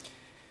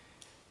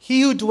He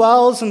who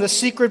dwells in the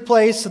secret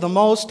place of the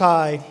Most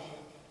High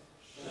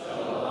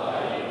shall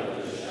abide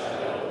under the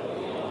shadow of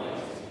the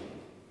Almighty.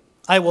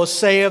 I will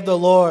say of the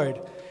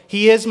Lord,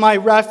 He is my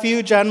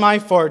refuge and my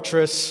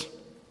fortress.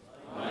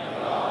 My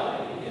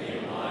God, in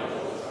Him I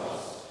will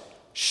trust.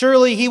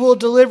 Surely He will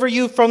deliver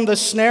you from the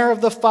snare of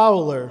the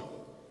fowler.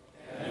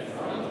 And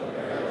from the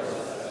perilous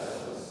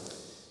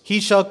pestilence. He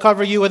shall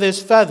cover you with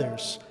His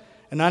feathers,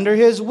 and under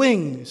His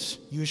wings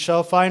you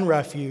shall find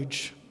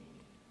refuge.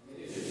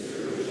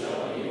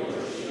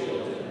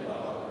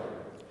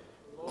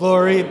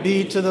 Glory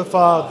be to the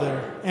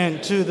Father,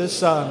 and to the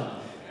Son,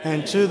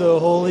 and to the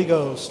Holy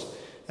Ghost,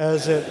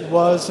 as it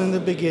was in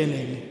the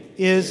beginning,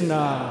 is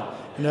now,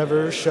 and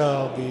ever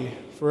shall be,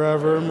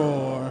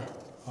 forevermore.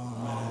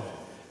 Amen.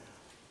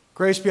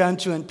 Grace be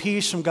unto and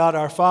peace from God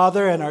our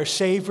Father and our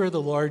Savior,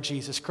 the Lord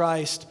Jesus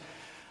Christ.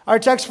 Our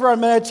text for our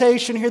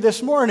meditation here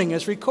this morning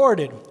is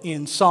recorded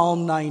in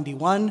Psalm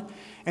 91,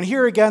 and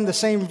here again the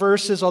same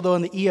verses, although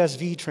in the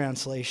ESV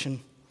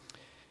translation.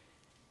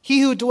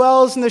 He who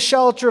dwells in the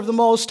shelter of the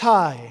Most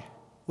High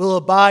will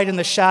abide in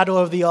the shadow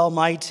of the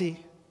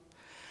Almighty.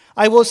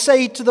 I will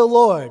say to the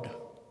Lord,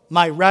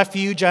 my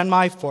refuge and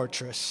my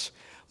fortress,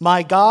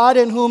 my God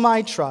in whom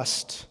I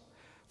trust,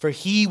 for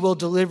He will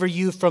deliver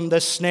you from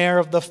the snare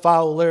of the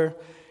fowler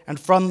and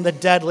from the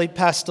deadly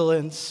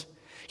pestilence.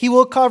 He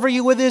will cover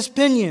you with His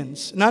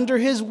pinions, and under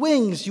His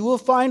wings you will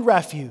find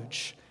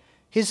refuge.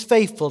 His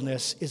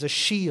faithfulness is a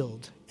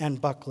shield and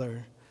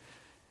buckler.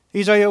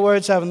 These are your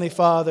words, Heavenly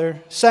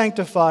Father.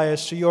 Sanctify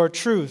us through your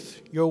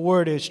truth. Your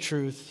word is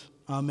truth.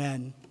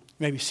 Amen. You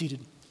may be seated.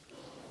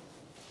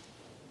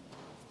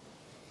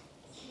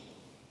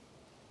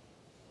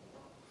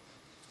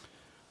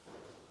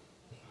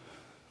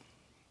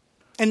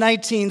 In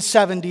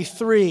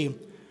 1973,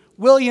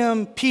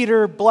 William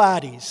Peter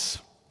Blatty's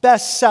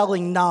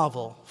best-selling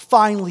novel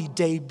finally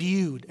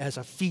debuted as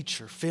a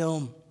feature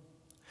film.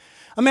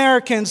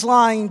 Americans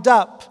lined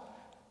up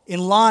in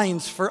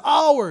lines for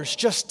hours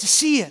just to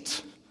see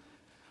it.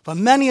 But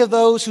many of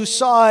those who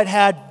saw it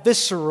had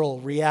visceral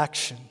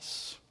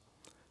reactions.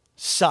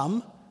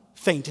 Some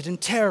fainted in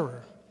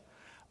terror.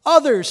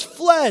 Others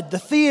fled the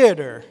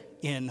theater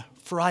in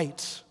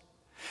fright.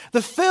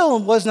 The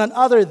film was none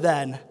other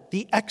than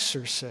The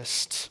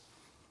Exorcist.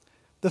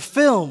 The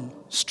film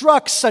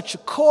struck such a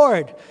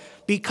chord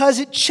because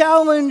it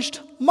challenged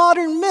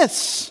modern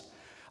myths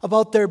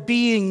about there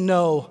being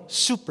no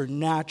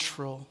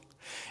supernatural.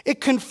 It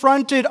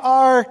confronted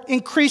our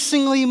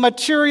increasingly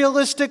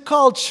materialistic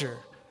culture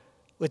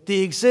with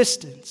the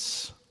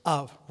existence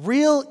of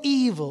real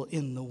evil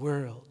in the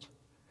world.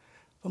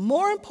 But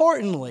more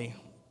importantly,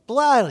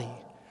 Blatty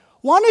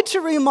wanted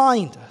to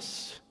remind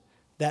us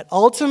that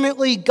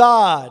ultimately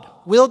God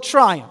will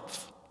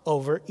triumph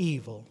over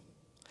evil.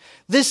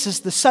 This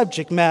is the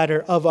subject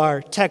matter of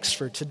our text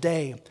for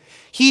today.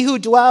 He who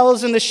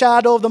dwells in the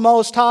shadow of the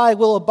Most High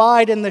will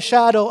abide in the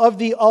shadow of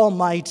the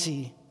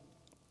Almighty.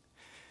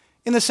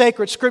 In the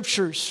sacred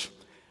scriptures,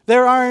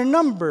 there are a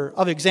number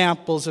of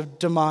examples of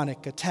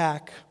demonic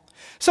attack.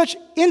 Such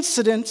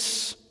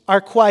incidents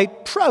are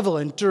quite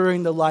prevalent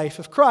during the life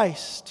of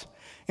Christ.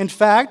 In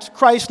fact,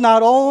 Christ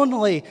not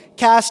only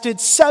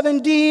casted 7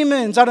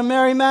 demons out of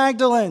Mary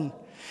Magdalene,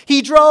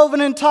 He drove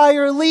an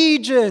entire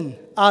legion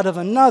out of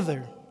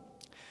another.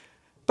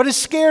 But as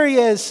scary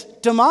as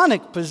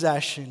demonic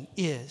possession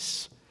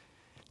is,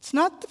 it's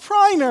not the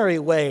primary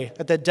way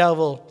that the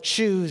devil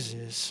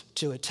chooses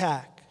to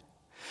attack.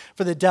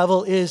 For the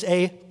devil is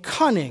a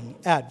cunning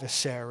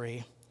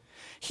adversary.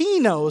 He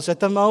knows that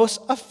the most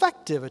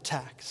effective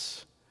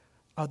attacks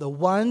are the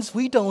ones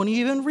we don't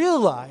even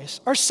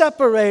realize are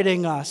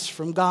separating us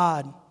from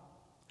God.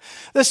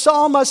 The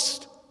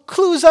psalmist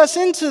clues us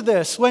into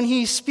this when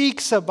he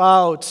speaks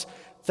about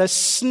the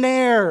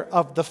snare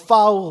of the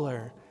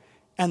fowler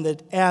and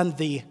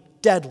the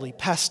deadly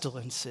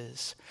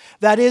pestilences.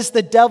 That is,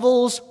 the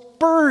devil's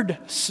bird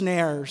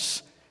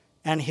snares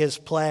and his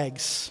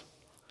plagues.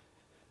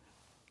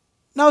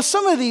 Now,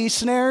 some of these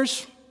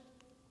snares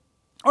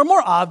are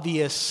more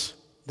obvious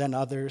than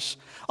others,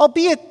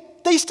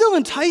 albeit they still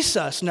entice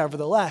us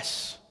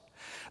nevertheless.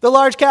 The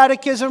Large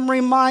Catechism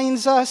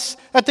reminds us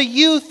that the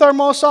youth are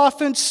most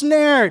often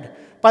snared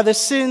by the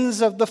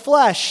sins of the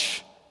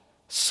flesh,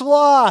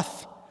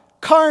 sloth,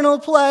 carnal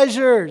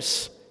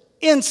pleasures,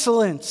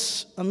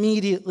 insolence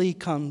immediately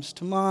comes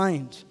to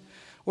mind,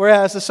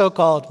 whereas the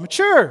so-called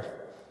mature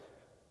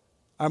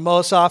are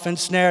most often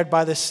snared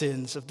by the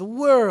sins of the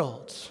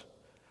world,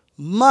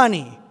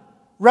 money,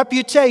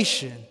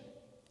 reputation,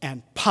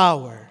 and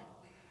power.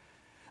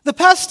 The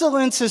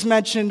pestilences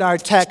mentioned in our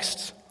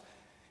text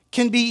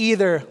can be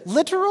either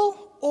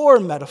literal or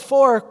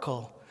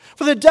metaphorical.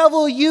 For the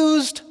devil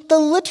used the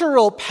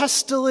literal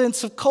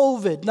pestilence of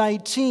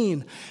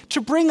COVID-19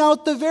 to bring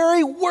out the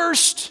very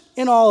worst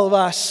in all of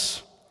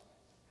us.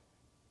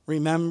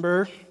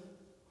 Remember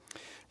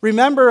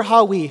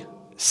how we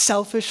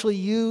selfishly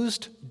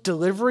used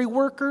delivery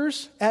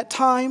workers at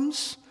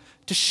times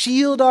to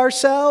shield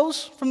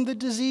ourselves from the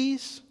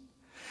disease?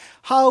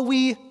 How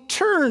we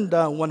turned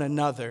on one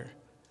another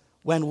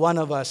when one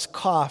of us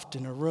coughed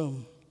in a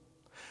room,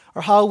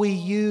 or how we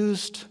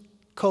used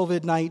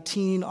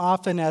COVID-19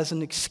 often as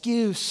an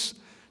excuse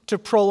to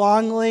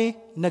prolongly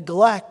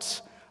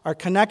neglect our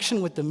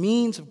connection with the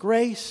means of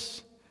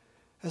grace,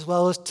 as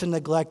well as to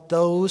neglect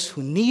those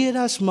who needed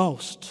us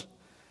most.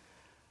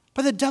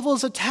 But the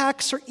devil's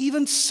attacks are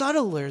even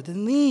subtler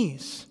than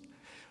these.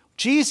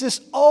 Jesus'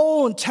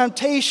 own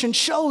temptation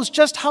shows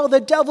just how the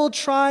devil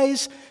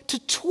tries to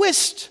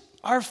twist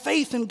our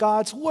faith in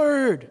God's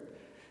word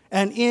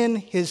and in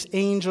his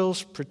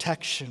angels'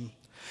 protection.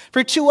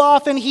 For too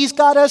often, he's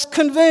got us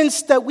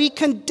convinced that we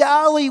can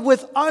dally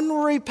with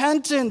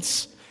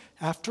unrepentance.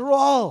 After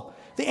all,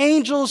 the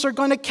angels are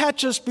going to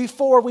catch us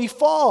before we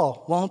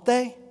fall, won't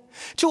they?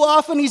 Too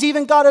often, he's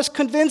even got us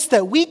convinced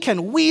that we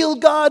can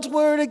wield God's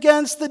word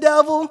against the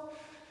devil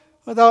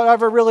without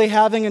ever really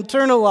having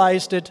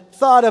internalized it,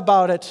 thought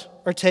about it,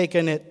 or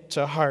taken it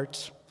to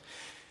heart.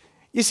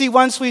 You see,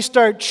 once we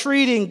start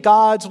treating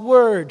God's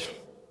word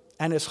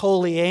and his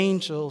holy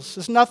angels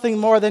as nothing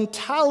more than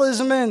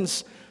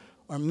talismans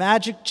or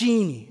magic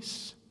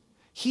genies,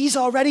 he's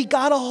already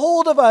got a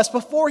hold of us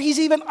before he's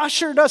even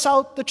ushered us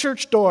out the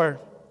church door.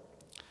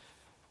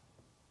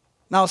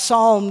 Now,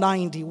 Psalm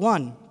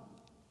 91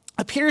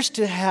 appears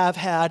to have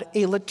had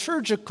a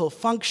liturgical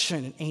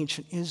function in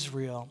ancient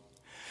Israel,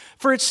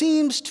 for it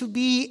seems to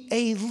be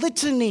a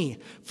litany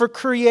for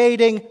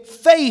creating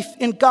faith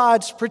in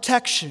God's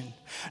protection.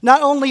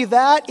 Not only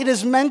that, it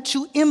is meant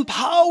to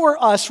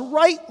empower us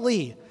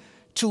rightly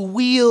to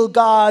wield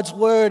God's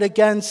word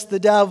against the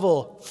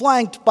devil,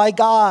 flanked by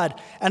God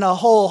and a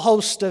whole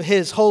host of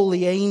his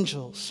holy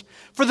angels.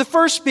 For the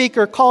first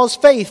speaker calls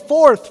faith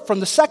forth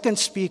from the second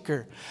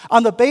speaker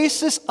on the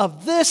basis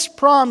of this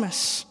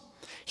promise: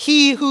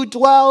 he who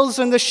dwells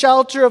in the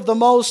shelter of the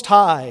Most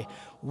High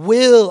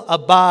will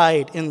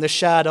abide in the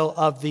shadow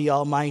of the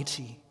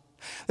Almighty.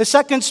 The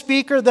second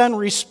speaker then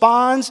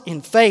responds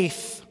in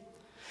faith: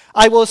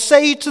 I will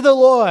say to the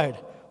Lord,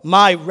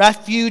 my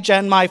refuge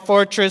and my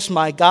fortress,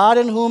 my God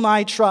in whom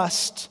I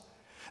trust.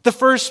 The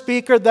first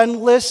speaker then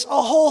lists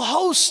a whole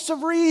host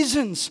of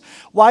reasons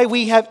why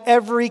we have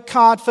every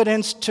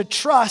confidence to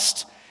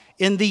trust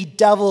in the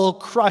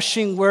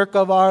devil-crushing work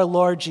of our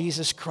Lord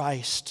Jesus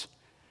Christ.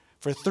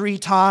 For 3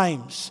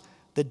 times,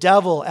 the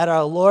devil, at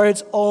our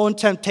Lord's own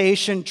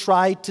temptation,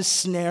 tried to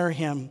snare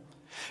him.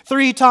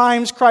 3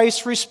 times,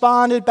 Christ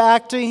responded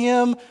back to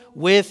him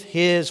with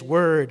his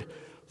word.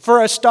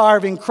 For a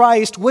starving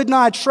Christ would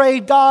not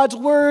trade God's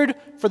word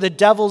for the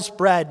devil's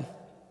bread.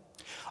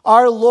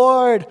 Our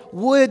Lord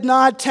would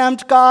not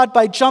tempt God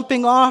by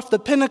jumping off the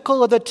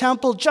pinnacle of the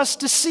temple just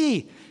to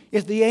see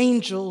if the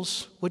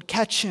angels would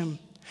catch him.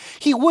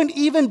 He wouldn't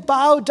even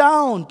bow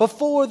down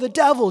before the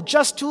devil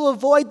just to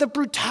avoid the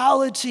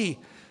brutality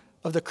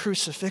of the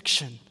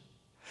crucifixion.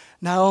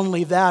 Not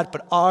only that,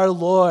 but our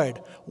Lord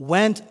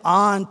went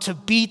on to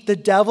beat the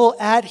devil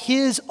at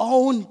his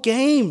own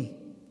game.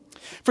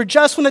 For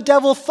just when the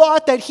devil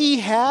thought that he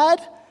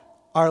had,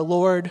 our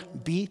Lord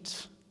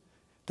beat.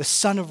 The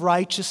Son of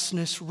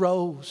Righteousness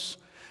rose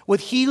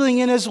with healing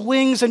in his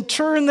wings and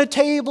turned the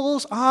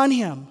tables on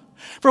him.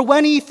 For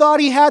when he thought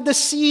he had the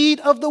seed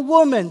of the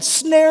woman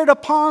snared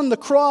upon the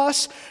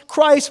cross,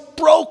 Christ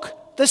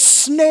broke the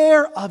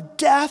snare of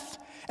death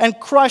and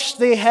crushed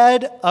the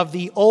head of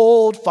the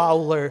old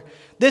fowler.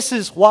 This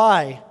is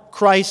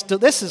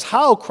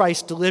how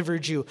Christ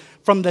delivered you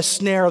from the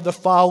snare of the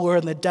fowler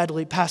and the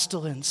deadly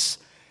pestilence.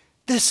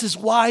 This is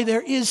why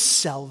there is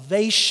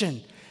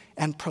salvation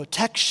and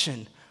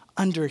protection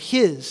under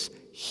his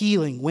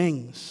healing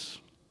wings.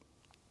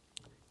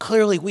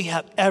 Clearly, we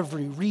have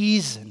every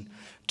reason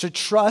to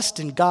trust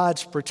in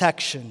God's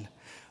protection.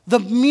 The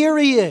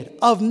myriad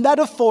of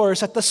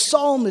metaphors that the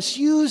psalmist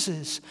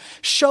uses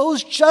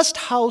shows just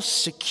how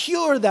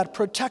secure that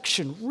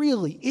protection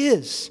really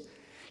is.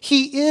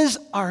 He is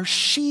our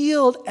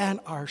shield and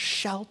our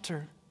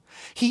shelter.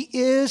 He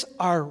is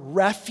our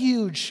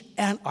refuge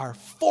and our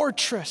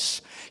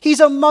fortress. He's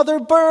a mother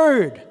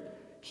bird.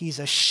 He's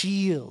a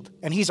shield,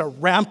 and he's a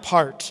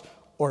rampart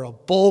or a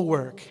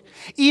bulwark.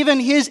 Even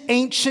his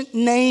ancient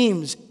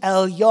names,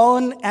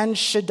 Elyon and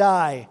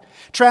Shaddai,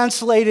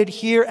 translated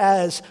here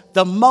as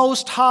the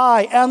Most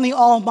High and the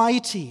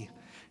Almighty,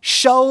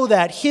 show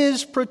that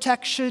his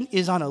protection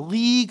is on a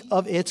league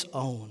of its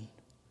own.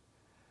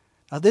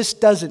 Now, this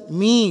doesn't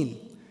mean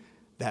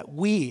that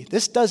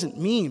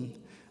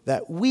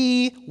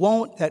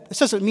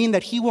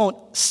he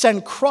won't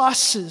send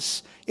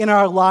crosses in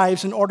our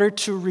lives in order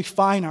to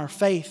refine our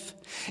faith.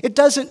 It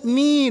doesn't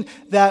mean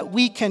that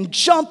we can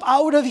jump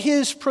out of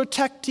his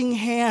protecting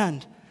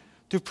hand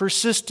through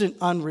persistent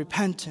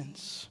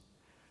unrepentance.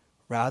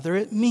 Rather,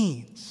 it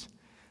means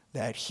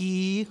that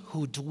he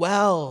who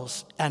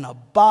dwells and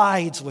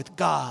abides with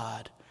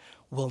God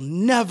will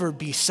never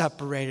be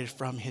separated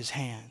from his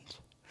hand.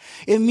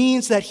 It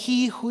means that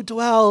he who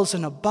dwells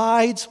and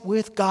abides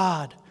with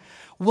God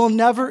will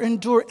never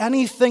endure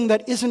anything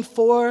that isn't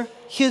for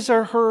his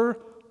or her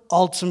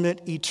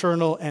ultimate,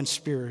 eternal, and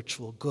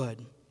spiritual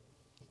good.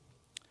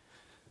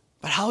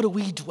 But how do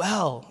we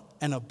dwell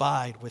and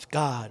abide with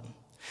God?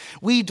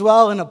 We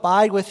dwell and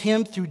abide with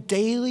him through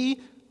daily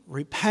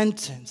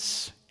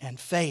repentance and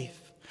faith.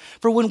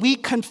 For when we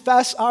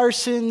confess our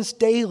sins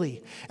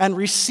daily and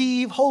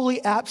receive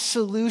holy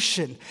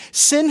absolution,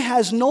 sin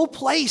has no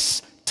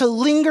place to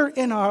linger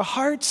in our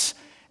hearts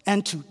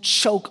and to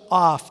choke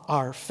off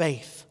our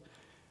faith.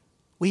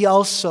 We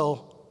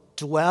also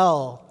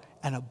dwell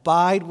and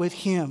abide with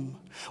him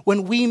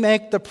when we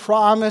make the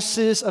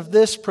promises of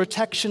this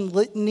protection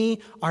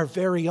litany our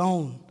very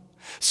own.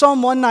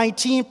 Psalm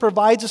 119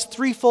 provides us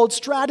threefold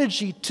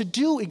strategy to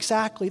do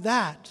exactly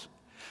that.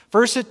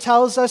 First, it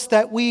tells us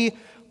that we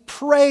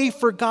pray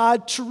for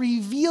God to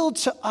reveal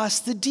to us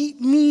the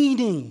deep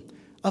meaning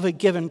of a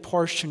given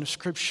portion of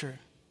Scripture.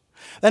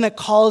 Then it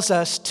calls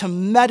us to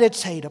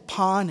meditate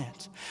upon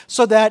it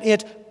so that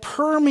it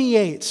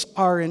permeates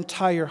our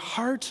entire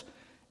heart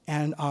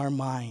and our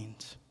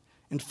mind.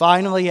 And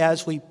finally,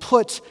 as we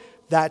put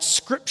that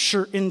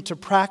Scripture into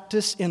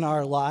practice in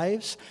our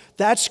lives,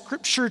 that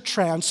Scripture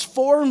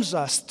transforms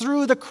us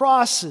through the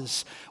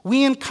crosses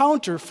we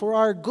encounter for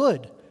our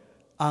good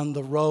on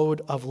the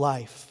road of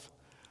life.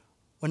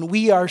 When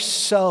we are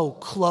so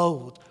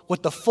clothed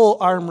with the full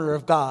armor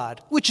of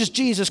God, which is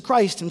Jesus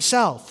Christ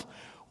himself,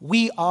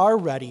 we are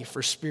ready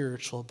for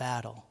spiritual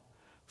battle,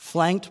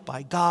 flanked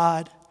by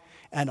God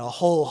and a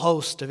whole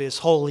host of his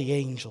holy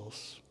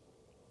angels.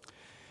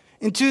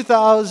 In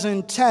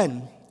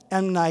 2010,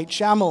 M. Night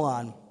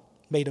Shyamalan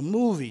made a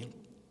movie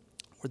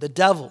where the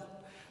devil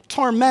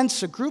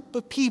torments a group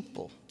of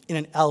people in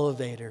an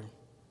elevator.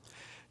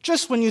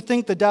 Just when you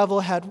think the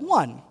devil had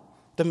won,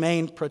 the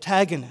main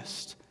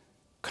protagonist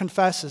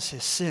confesses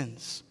his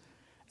sins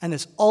and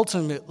is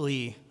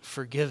ultimately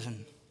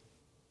forgiven.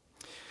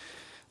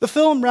 The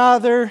film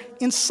rather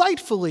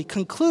insightfully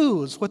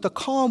concludes with a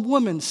calm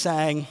woman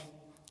saying,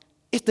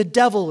 "If the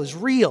devil is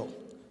real,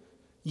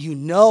 you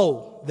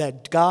know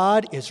that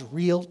God is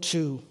real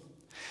too."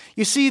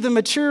 You see, the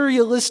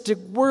materialistic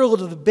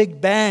world of the Big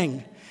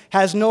Bang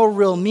has no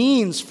real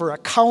means for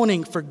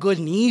accounting for good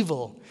and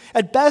evil.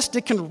 At best,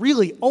 it can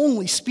really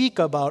only speak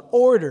about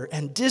order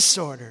and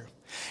disorder.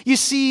 You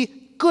see,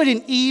 good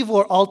and evil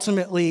are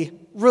ultimately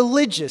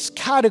religious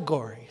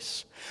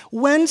categories.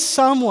 When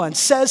someone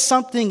says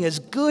something is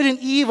good and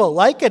evil,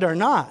 like it or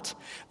not,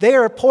 they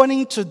are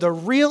pointing to the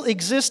real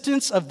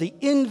existence of the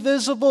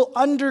invisible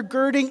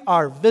undergirding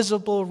our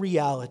visible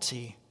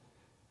reality.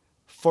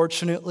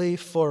 Fortunately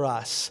for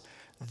us,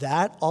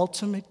 that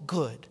ultimate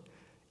good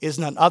is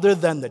none other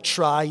than the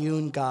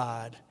triune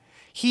God.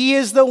 He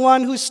is the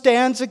one who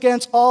stands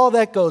against all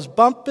that goes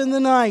bump in the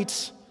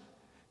night.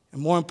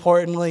 And more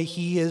importantly,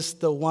 he is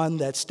the one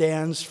that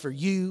stands for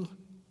you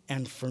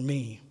and for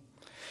me.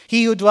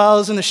 He who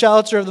dwells in the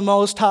shelter of the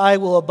Most High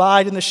will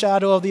abide in the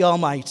shadow of the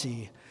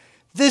Almighty.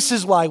 This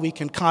is why we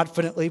can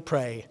confidently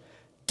pray,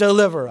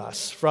 "Deliver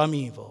us from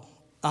evil."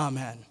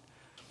 Amen.